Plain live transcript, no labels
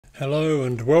Hello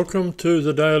and welcome to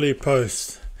the Daily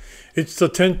Post. It's the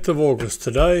 10th of August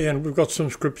today, and we've got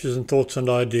some scriptures and thoughts and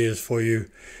ideas for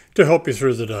you to help you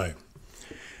through the day.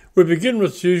 We begin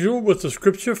as usual with the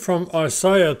scripture from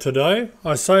Isaiah today,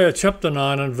 Isaiah chapter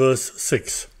 9 and verse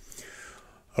 6.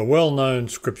 A well-known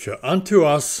scripture. Unto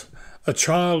us a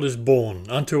child is born,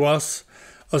 unto us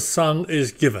a son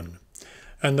is given,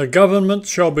 and the government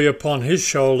shall be upon his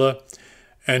shoulder,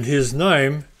 and his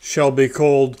name shall be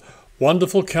called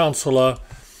Wonderful Counselor,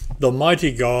 the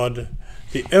Mighty God,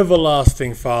 the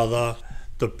Everlasting Father,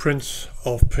 the Prince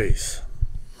of Peace.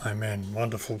 Amen.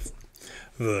 Wonderful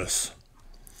verse.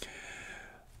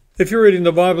 If you're reading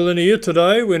the Bible in a year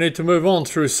today, we need to move on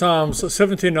through Psalms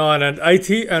 79 and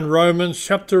 80 and Romans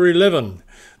chapter 11,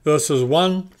 verses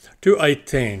 1 to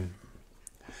 18.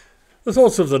 The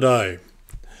thoughts of the day.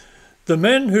 The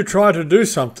men who try to do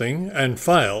something and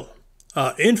fail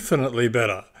are infinitely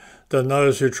better than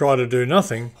those who try to do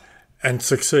nothing and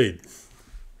succeed.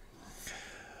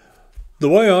 The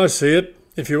way I see it,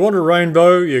 if you want a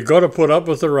rainbow, you've got to put up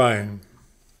with the rain.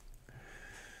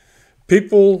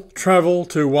 People travel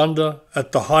to wonder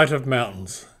at the height of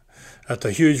mountains, at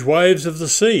the huge waves of the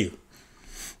sea,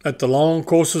 at the long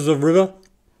courses of river,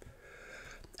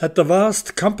 at the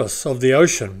vast compass of the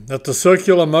ocean, at the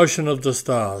circular motion of the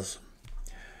stars,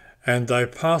 and they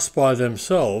pass by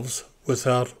themselves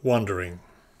without wondering.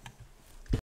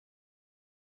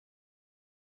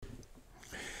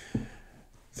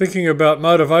 Thinking about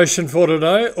motivation for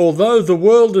today, although the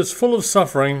world is full of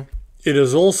suffering, it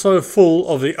is also full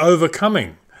of the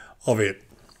overcoming of it.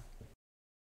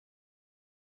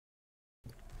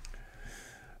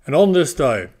 And on this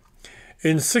day,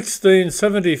 in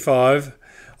 1675,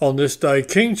 on this day,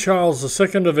 King Charles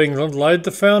II of England laid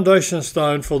the foundation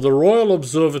stone for the Royal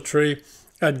Observatory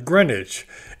at Greenwich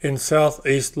in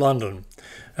south-east London.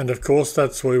 And of course,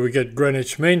 that's where we get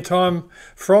Greenwich Mean Time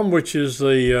from, which is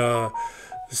the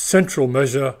central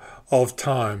measure of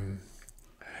time.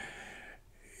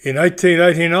 In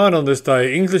 1889 on this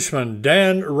day, Englishman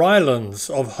Dan Rylands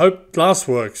of Hope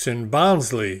Glassworks in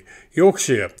Barnsley,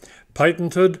 Yorkshire,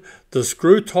 patented the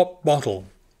screw-top bottle.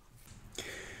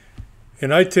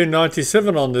 In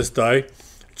 1897 on this day,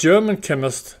 German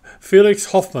chemist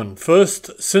Felix Hoffmann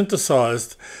first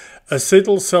synthesized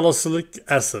acetylsalicylic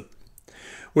acid,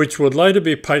 which would later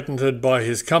be patented by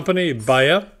his company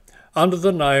Bayer under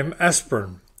the name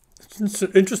aspirin. It's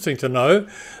interesting to know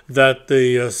that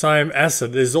the same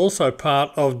acid is also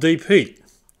part of deep heat.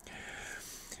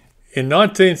 In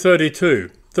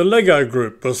 1932, the Lego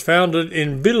Group was founded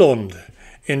in Billund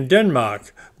in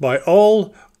Denmark by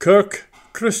Ole Kirk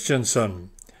Christensen.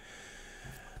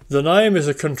 The name is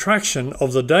a contraction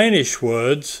of the Danish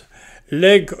words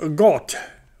leg godt,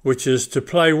 which is to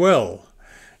play well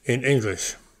in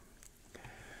English.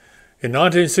 In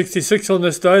 1966 on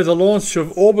this day, the launch of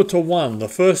Orbiter 1, the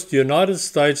first United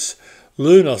States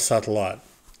lunar satellite.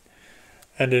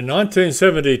 And in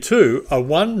 1972, a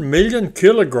 1 million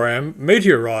kilogram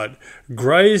meteorite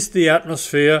grazed the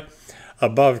atmosphere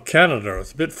above Canada.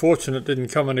 It's a bit fortunate it didn't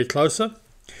come any closer.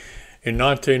 In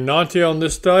 1990 on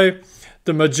this day,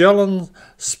 the Magellan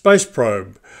space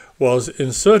probe was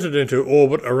inserted into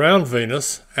orbit around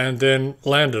Venus and then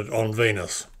landed on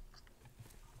Venus.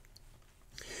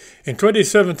 In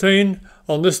 2017,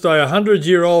 on this day, a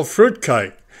 100-year-old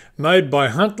fruitcake made by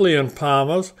Huntley and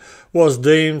Palmer's was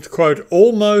deemed, quote,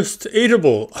 almost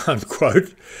eatable,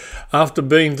 unquote, after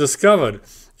being discovered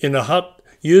in a hut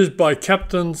used by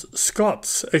Captain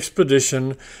Scott's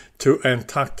expedition to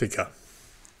Antarctica.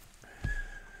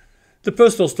 The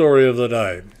personal story of the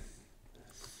day.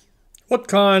 What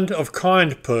kind of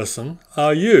kind person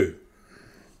are you?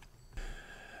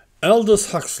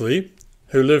 Aldous Huxley,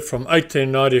 who lived from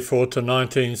 1894 to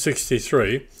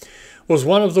 1963, was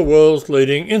one of the world's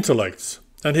leading intellects,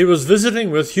 and he was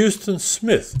visiting with Houston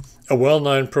Smith, a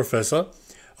well-known professor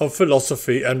of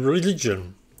philosophy and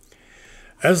religion.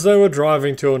 As they were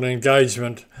driving to an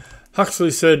engagement,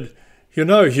 Huxley said, "You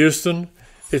know, Houston,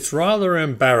 it's rather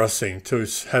embarrassing to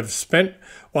have spent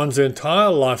one's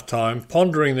entire lifetime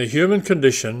pondering the human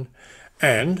condition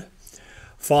and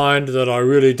find that I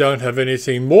really don't have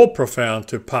anything more profound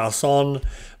to pass on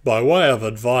by way of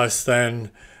advice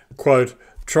than, quote,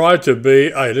 try to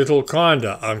be a little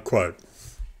kinder, unquote."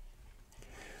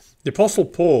 The Apostle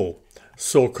Paul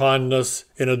saw kindness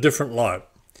in a different light.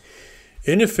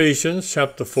 In Ephesians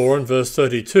chapter 4 and verse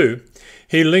 32,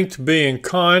 he linked being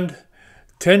kind,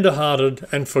 tender-hearted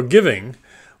and forgiving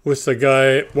with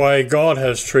the way God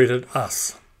has treated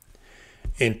us.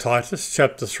 In Titus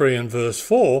chapter 3 and verse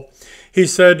 4, he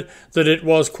said that it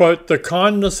was, quote, the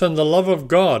kindness and the love of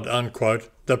God, unquote,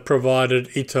 that provided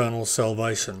eternal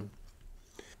salvation.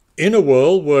 In a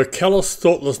world where callous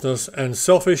thoughtlessness and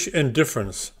selfish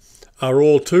indifference are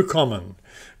all too common,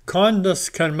 kindness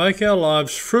can make our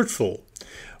lives fruitful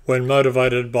when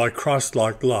motivated by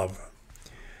Christ-like love.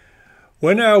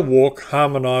 When our walk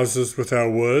harmonises with our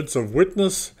words of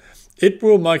witness, it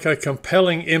will make a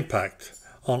compelling impact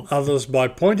on others by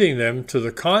pointing them to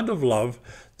the kind of love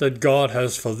that God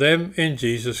has for them in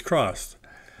Jesus Christ.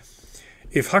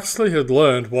 If Huxley had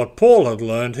learned what Paul had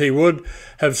learned, he would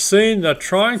have seen that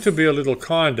trying to be a little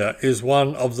kinder is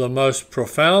one of the most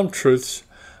profound truths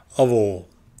of all.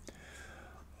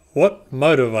 What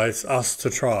motivates us to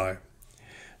try?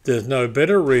 There's no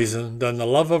better reason than the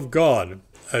love of God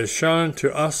as shown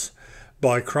to us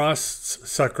by Christ's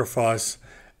sacrifice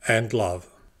and love.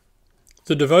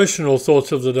 The devotional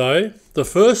thoughts of the day. The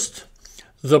first,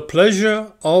 the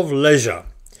pleasure of leisure.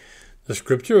 The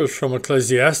scripture is from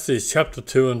Ecclesiastes chapter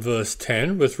 2 and verse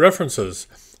 10, with references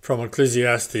from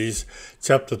Ecclesiastes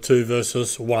chapter 2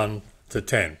 verses 1 to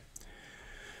 10.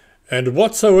 And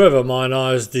whatsoever mine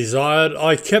eyes desired,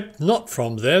 I kept not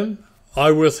from them,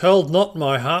 I withheld not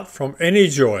my heart from any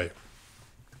joy.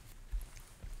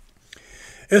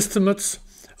 Estimates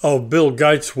of Bill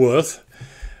Gates' worth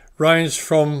range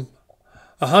from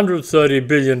 $130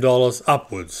 billion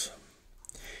upwards.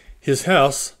 His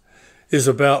house is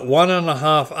about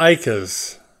 1.5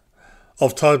 acres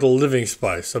of total living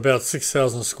space, about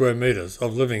 6,000 square metres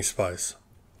of living space.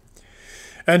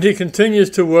 And he continues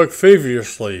to work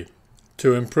feverishly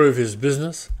to improve his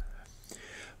business.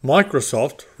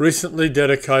 Microsoft recently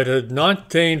dedicated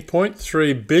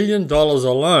 $19.3 billion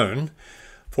alone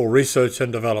for research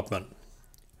and development.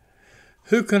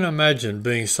 Who can imagine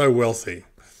being so wealthy,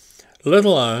 let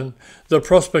alone the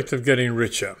prospect of getting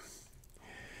richer?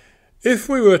 If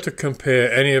we were to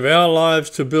compare any of our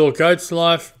lives to Bill Gates'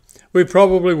 life, we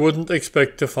probably wouldn't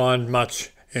expect to find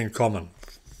much in common.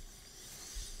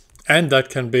 And that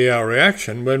can be our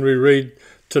reaction when we read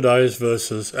today's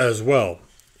verses as well.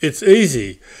 It's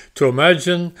easy to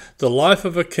imagine the life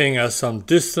of a king as some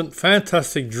distant,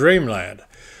 fantastic dreamland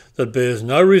that bears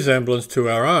no resemblance to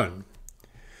our own.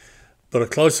 But a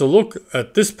closer look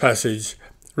at this passage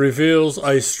reveals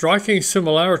a striking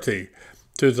similarity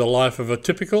to the life of a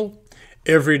typical,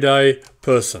 everyday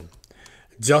person,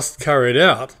 just carried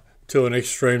out to an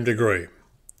extreme degree.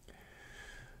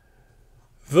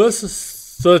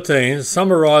 Verse 13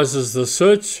 summarises the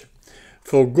search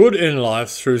for good in life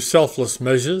through selfless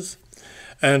measures,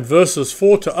 and verses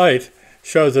 4 to 8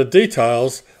 show the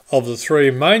details of the three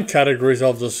main categories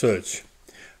of the search: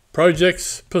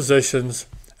 projects, possessions,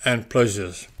 and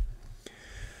pleasures.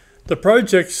 The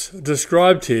projects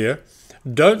described here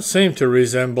don't seem to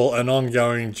resemble an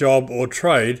ongoing job or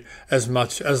trade as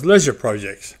much as leisure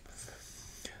projects.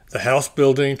 The house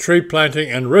building, tree planting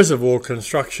and reservoir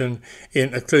construction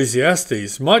in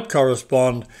Ecclesiastes might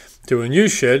correspond to a new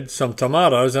shed, some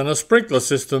tomatoes and a sprinkler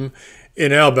system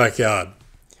in our backyard.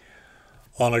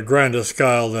 On a grander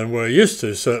scale than we're used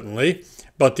to, certainly,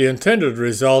 but the intended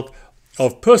result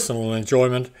of personal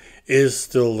enjoyment is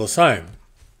still the same.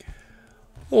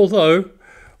 Although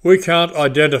we can't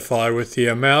identify with the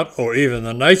amount or even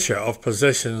the nature of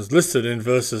possessions listed in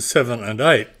verses 7 and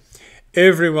 8,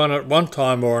 everyone at one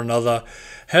time or another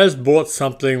has bought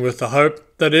something with the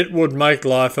hope that it would make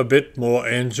life a bit more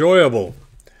enjoyable.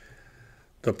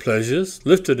 The pleasures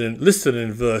listed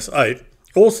in verse 8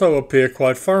 also appear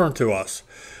quite foreign to us,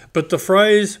 but the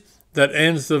phrase that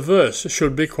ends the verse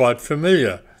should be quite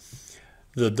familiar: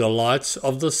 the delights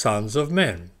of the sons of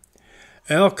men.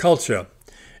 Our culture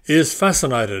is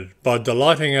fascinated by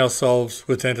delighting ourselves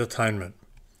with entertainment.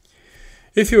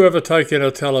 If you ever take in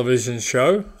a television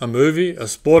show, a movie, a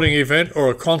sporting event or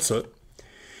a concert,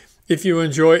 if you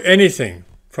enjoy anything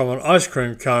from an ice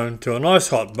cream cone to a nice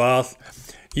hot bath,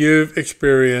 you've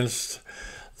experienced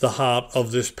the heart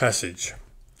of this passage.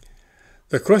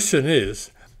 The question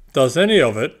is, does any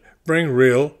of it bring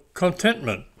real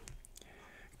contentment?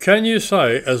 Can you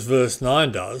say, as verse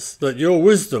 9 does, that your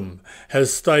wisdom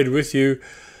has stayed with you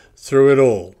through it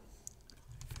all?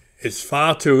 It's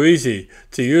far too easy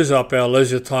to use up our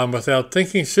leisure time without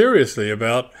thinking seriously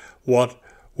about what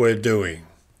we're doing.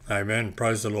 Amen.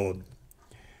 Praise the Lord.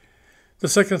 The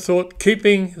second thought,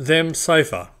 keeping them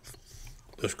safer.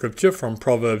 The scripture from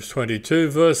Proverbs 22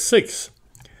 verse 6.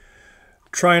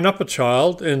 Train up a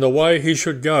child in the way he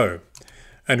should go,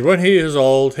 and when he is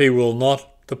old he will not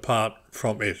depart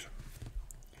from it.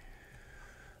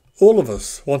 All of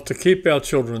us want to keep our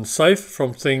children safe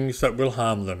from things that will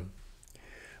harm them.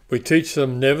 We teach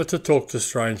them never to talk to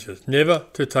strangers, never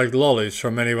to take lollies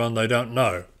from anyone they don't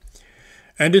know,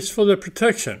 and it's for their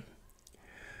protection.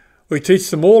 We teach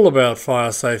them all about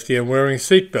fire safety and wearing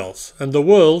seatbelts, and the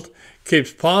world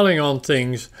keeps piling on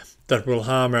things that will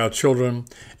harm our children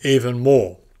even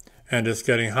more, and it's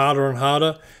getting harder and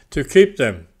harder to keep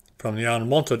them from the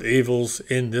unwanted evils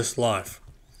in this life.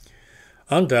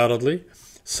 Undoubtedly,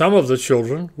 some of the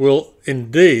children will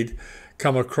indeed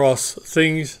come across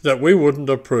things that we wouldn't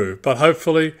approve, but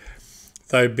hopefully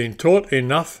they've been taught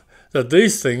enough that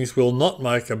these things will not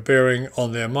make a bearing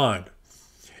on their mind.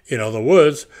 In other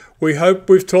words, we hope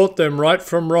we've taught them right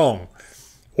from wrong,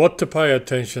 what to pay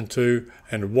attention to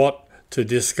and what to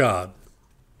discard.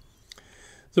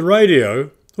 The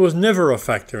radio was never a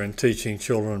factor in teaching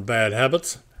children bad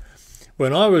habits.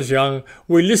 When I was young,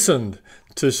 we listened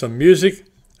to some music,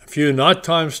 a few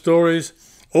nighttime stories,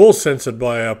 all censored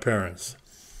by our parents.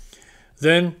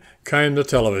 Then came the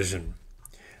television.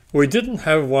 We didn't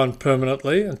have one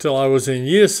permanently until I was in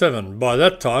Year 7. By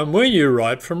that time, we knew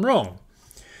right from wrong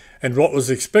and what was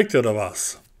expected of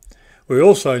us. We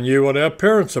also knew what our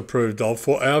parents approved of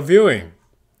for our viewing.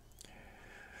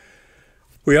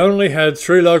 We only had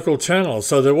 3 local channels,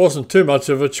 so there wasn't too much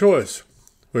of a choice.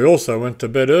 We also went to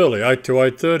bed early, 8 to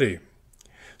 8:30.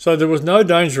 So there was no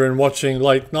danger in watching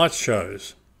late night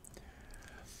shows.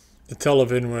 The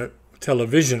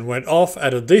television went off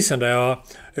at a decent hour.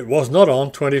 It was not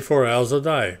on 24 hours a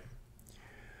day.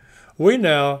 We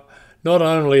now not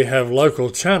only have local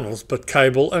channels, but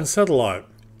cable and satellite.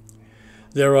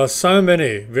 There are so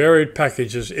many varied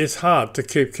packages, it's hard to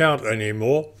keep count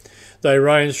anymore. They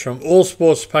range from all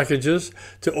sports packages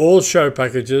to all show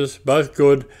packages, both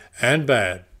good and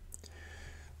bad.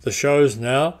 The shows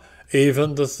now,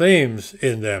 even the themes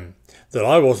in them, that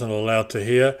I wasn't allowed to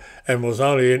hear and was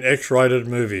only in X-rated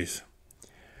movies.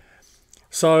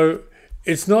 So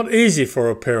it's not easy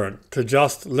for a parent to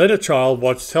just let a child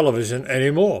watch television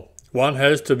anymore. One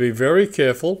has to be very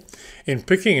careful in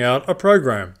picking out a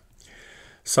program.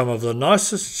 Some of the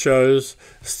nicest shows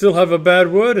still have a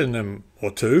bad word in them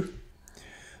or two.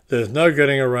 There's no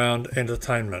getting around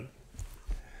entertainment.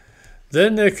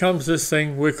 Then there comes this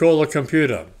thing we call a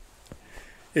computer.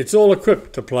 It's all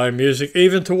equipped to play music,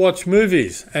 even to watch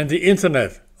movies, and the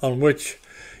internet on which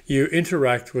you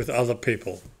interact with other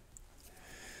people.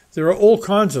 There are all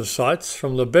kinds of sites,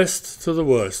 from the best to the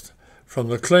worst, from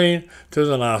the clean to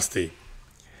the nasty.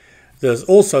 There's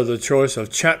also the choice of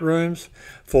chat rooms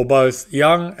for both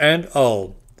young and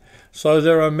old. So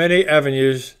there are many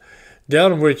avenues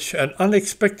down which an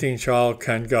unexpecting child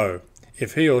can go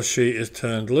if he or she is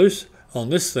turned loose on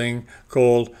this thing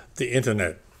called the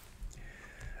internet.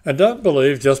 And don't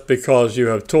believe just because you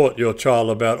have taught your child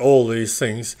about all these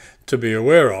things to be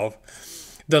aware of,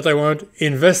 that they won't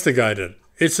investigate it.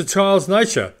 It's a child's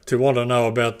nature to want to know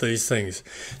about these things,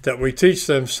 that we teach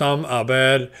them some are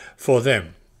bad for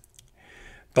them.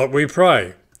 But we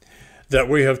pray that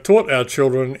we have taught our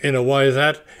children in a way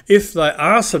that, if they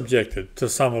are subjected to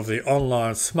some of the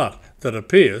online smut that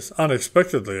appears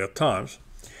unexpectedly at times,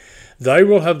 they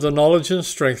will have the knowledge and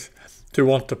strength to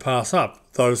want to pass up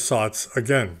those sites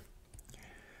again.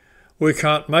 We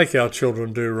can't make our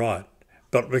children do right,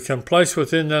 but we can place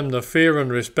within them the fear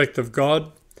and respect of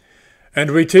God,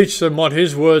 and we teach them what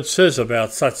His Word says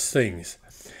about such things,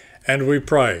 and we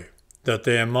pray that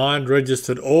their mind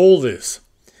registered all this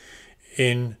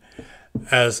in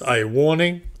as a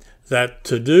warning that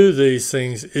to do these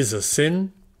things is a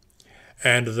sin,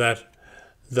 and that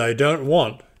they don't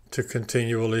want to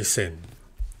continually sin.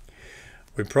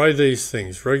 We pray these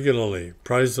things regularly.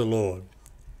 Praise the Lord.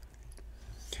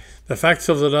 The facts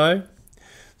of the day.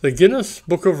 The Guinness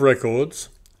Book of Records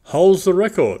holds the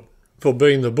record for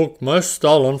being the book most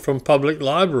stolen from public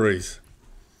libraries.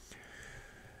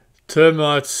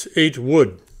 Termites eat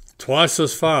wood twice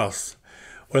as fast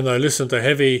when they listen to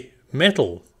heavy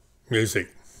metal music.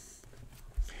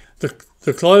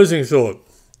 The closing thought.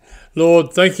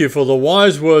 Lord, thank you for the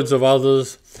wise words of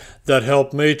others that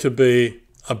help me to be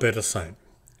a better saint.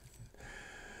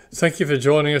 Thank you for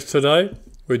joining us today.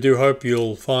 We do hope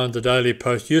you'll find the daily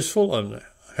post useful and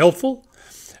helpful,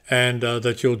 and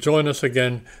that you'll join us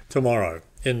again tomorrow.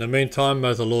 In the meantime,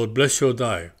 may the Lord bless your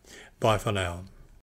day. Bye for now.